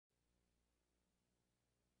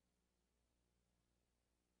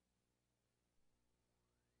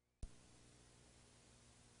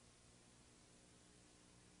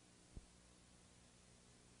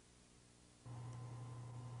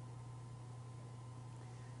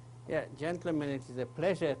Yeah, gentlemen, it is a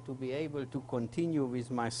pleasure to be able to continue with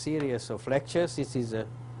my series of lectures. This is a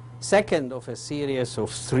second of a series of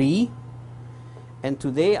 3. And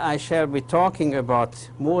today I shall be talking about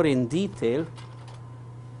more in detail.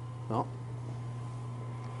 No,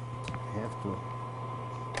 I have to.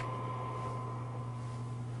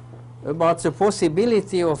 About the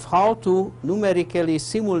possibility of how to numerically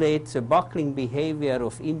simulate the buckling behavior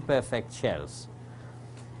of imperfect shells.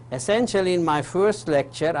 Essentially, in my first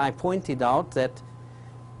lecture, I pointed out that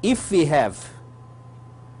if we have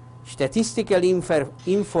statistical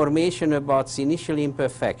information about the initial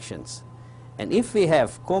imperfections, and if we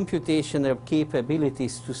have computational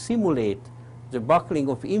capabilities to simulate the buckling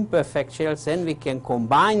of imperfect shells, then we can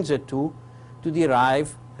combine the two to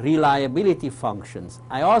derive reliability functions.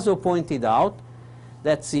 I also pointed out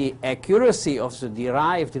that the accuracy of the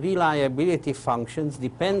derived reliability functions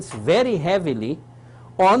depends very heavily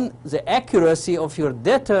on the accuracy of your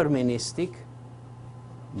deterministic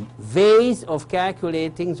ways of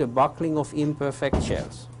calculating the buckling of imperfect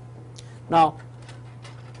shells. Now,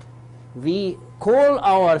 we call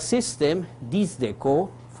our system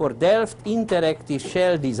DISDECO for Delft Interactive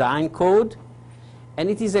Shell Design Code, and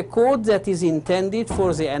it is a code that is intended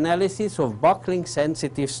for the analysis of buckling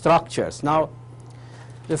sensitive structures. Now,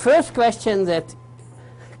 the first question that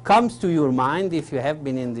comes to your mind if you have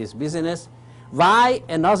been in this business: why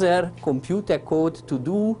another computer code to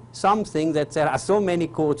do something that there are so many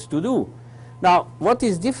codes to do? Now, what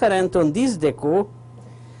is different on DISDECO,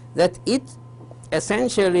 that it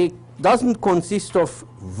essentially doesn't consist of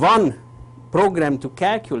one program to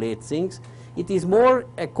calculate things. It is more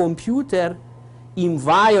a computer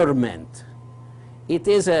environment. It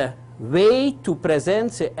is a way to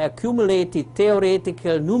present the accumulated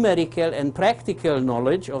theoretical, numerical, and practical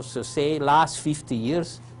knowledge of the, say, last 50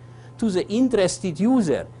 years to the interested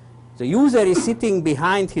user. The user is sitting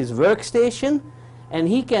behind his workstation, and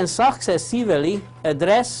he can successively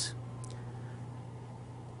address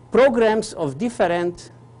programs of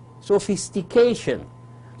different sophistication.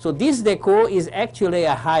 So DISDECO is actually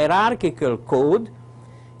a hierarchical code,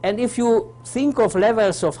 and if you think of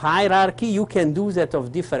levels of hierarchy, you can do that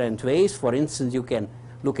of different ways. For instance, you can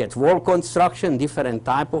look at wall construction, different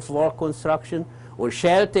type of wall construction, or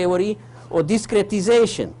shell theory, or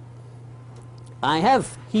discretization. I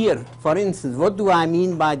have here, for instance, what do I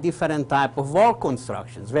mean by different type of wall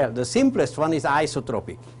constructions? Well, the simplest one is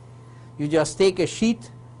isotropic. You just take a sheet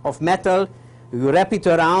of metal, you wrap it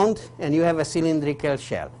around, and you have a cylindrical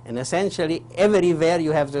shell. And essentially, everywhere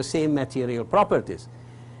you have the same material properties.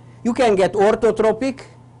 You can get orthotropic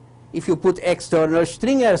if you put external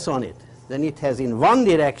stringers on it. Then it has in one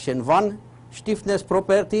direction one stiffness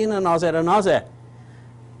property, in another.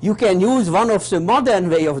 You can use one of the modern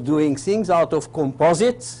way of doing things out of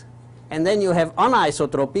composites, and then you have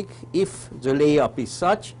anisotropic if the layup is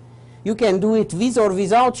such. You can do it with or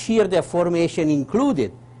without shear deformation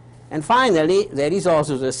included. And finally, there is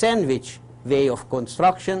also the sandwich way of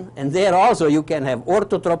construction, and there also you can have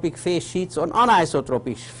orthotropic phase sheets or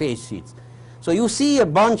anisotropic phase sheets. So you see a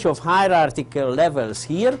bunch of hierarchical levels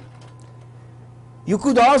here. You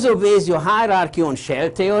could also base your hierarchy on shell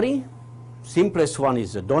theory. Simplest one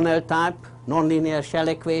is the Donnell type, nonlinear shell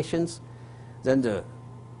equations. Then the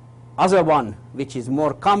other one, which is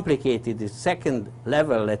more complicated, is second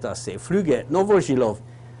level, let us say, Flügge, Novozhilov.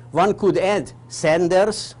 One could add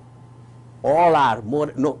Sanders. All are more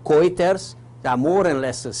Coiters. They are more or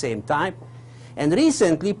less the same type. And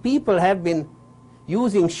recently, people have been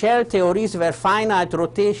using shell theories where finite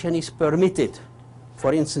rotation is permitted.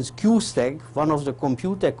 For instance, QSTEG, one of the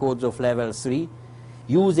computer codes of level 3,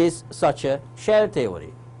 uses such a shell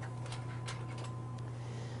theory.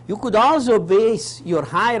 You could also base your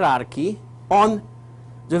hierarchy on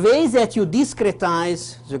the ways that you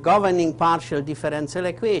discretize the governing partial differential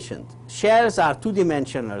equation. Shells are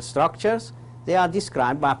two-dimensional structures. They are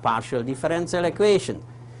described by partial differential equation.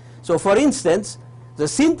 So for instance, the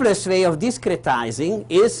simplest way of discretizing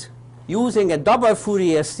is using a double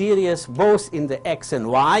Fourier series both in the x and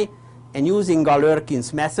y, and using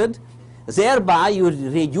Galerkin's method. Thereby, you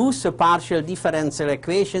reduce the partial differential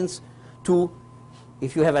equations to,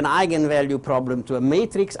 if you have an eigenvalue problem, to a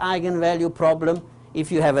matrix eigenvalue problem.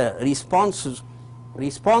 If you have a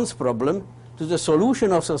response problem, to the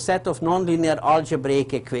solution of a set of nonlinear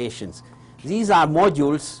algebraic equations. These are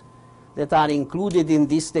modules that are included in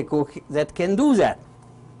DISDECO that can do that.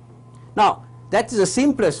 Now, that is the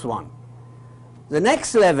simplest one. The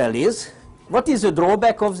next level is, what is the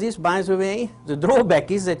drawback of this, by the way? The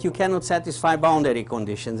drawback is that you cannot satisfy boundary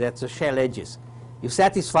conditions at the shell edges. You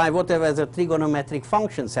satisfy whatever the trigonometric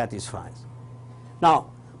function satisfies.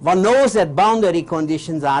 Now, One knows that boundary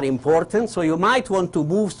conditions are important, so you might want to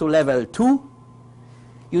move to level 2.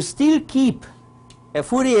 You still keep a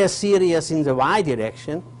Fourier series in the y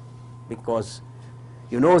direction, because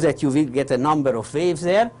you know that you will get a number of waves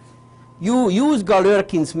there. You use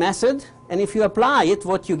Galerkin's method, and if you apply it,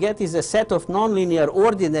 what you get is a set of nonlinear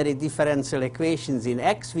ordinary differential equations in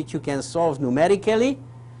X, which you can solve numerically,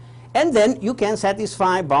 and then you can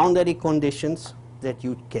satisfy boundary conditions that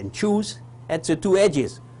you can choose at the two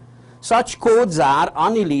edges. Such codes are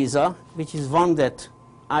Anneliese, which is one that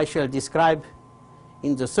I shall describe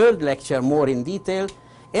in the third lecture more in detail.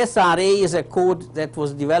 SRA is a code that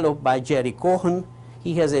was developed by Jerry Cohen.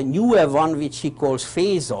 He has a newer one which he calls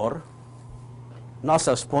Phasor,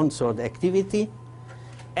 NASA-sponsored activity.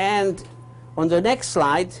 And on the next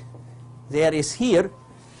slide, there is here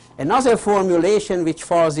another formulation which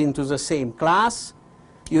falls into the same class.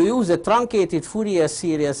 You use a truncated Fourier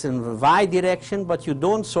series in the y direction, but you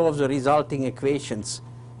don't solve the resulting equations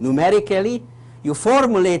numerically. You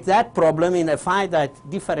formulate that problem in a finite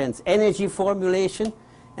difference energy formulation,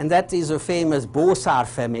 and that is a famous Bosar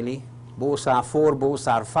family. Bosar 4,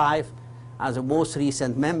 Bosar 5 are the most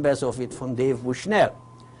recent members of it from Dave Bushnell.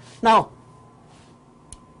 Now,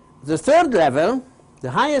 the third level,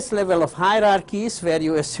 the highest level of hierarchy, is where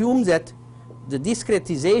you assume that the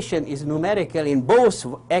discretization is numerical in both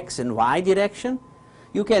x and y direction.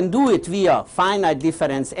 You can do it via finite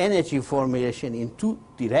difference energy formulation in two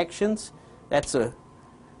directions. That's a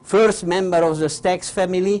first member of the Stacks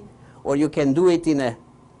family, or you can do it in a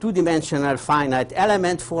two-dimensional finite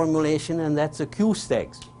element formulation, and that's a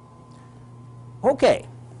Q-Stacks. Okay,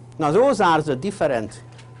 now those are the different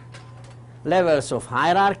levels of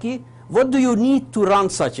hierarchy. What do you need to run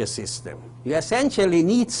such a system? You essentially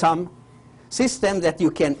need some system that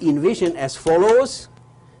you can envision as follows.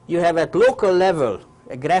 You have at local level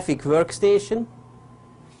a graphic workstation.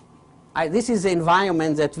 This is the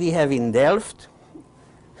environment that we have in Delft.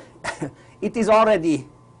 It is already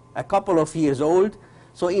a couple of years old,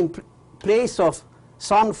 so in place of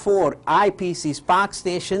Sun 4 IPC Spark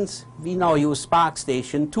stations, we now use Spark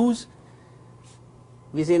Station 2s.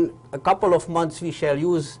 Within a couple of months we shall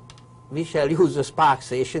use the Spark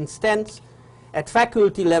Station 10s. At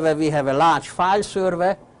faculty level we have a large file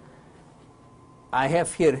server. I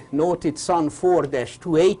have here noted Sun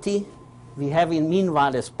 4-280. We have in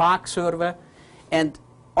meanwhile a Spark server, and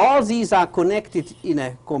all these are connected in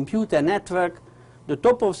a computer network. The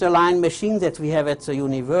top of the line machine that we have at the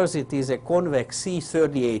university is a convex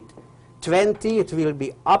C3820. It will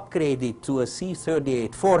be upgraded to a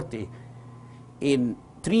C3840 in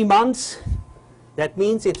 3 months. That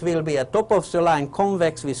means it will be a top of the line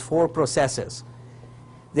convex with 4 processors.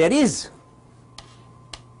 There is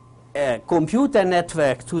a computer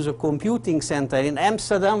network to the computing center in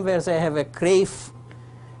Amsterdam where they have a Crave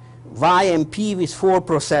YMP with 4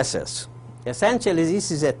 processors. Essentially,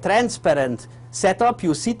 this is a transparent setup.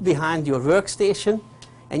 You sit behind your workstation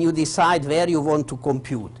and you decide where you want to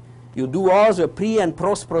compute. You do all the pre and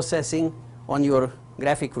post processing on your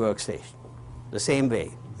graphic workstation the same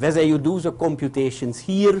way, whether you do the computations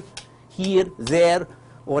here, there,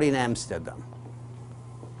 or in Amsterdam.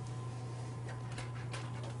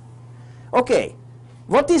 Okay,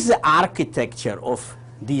 what is the architecture of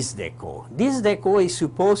this deco? This deco is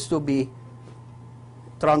supposed to be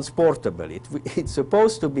transportable. It's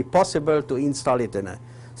supposed to be possible to install it in a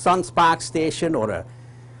Sun Spark station or a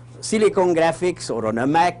Silicon Graphics or on a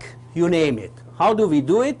Mac, you name it. How do we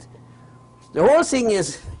do it? The whole thing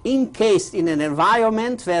is encased in an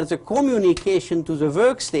environment where the communication to the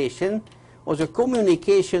workstation or the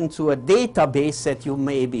communication to a database that you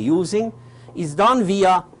may be using is done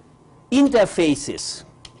via interfaces.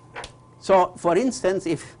 So, for instance,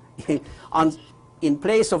 if in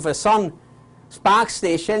place of a Sun Spark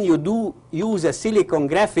station you do use a Silicon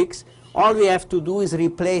Graphics, all we have to do is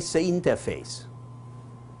replace the interface.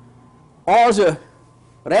 All the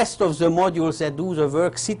rest of the modules that do the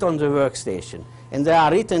work sit on the workstation, and they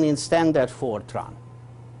are written in standard Fortran.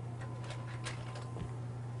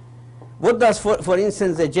 What does, for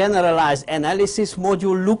instance, the generalized analysis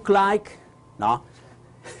module look like? No.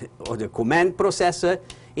 Or the command processor.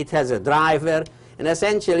 It has a driver, and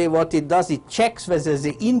essentially what it does, it checks whether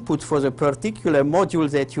the input for the particular module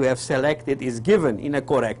that you have selected is given in a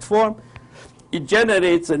correct form. It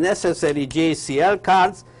generates the necessary JCL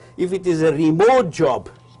cards. If it is a remote job,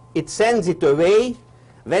 it sends it away.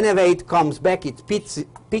 Whenever it comes back, it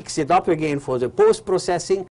picks it up again for the post-processing.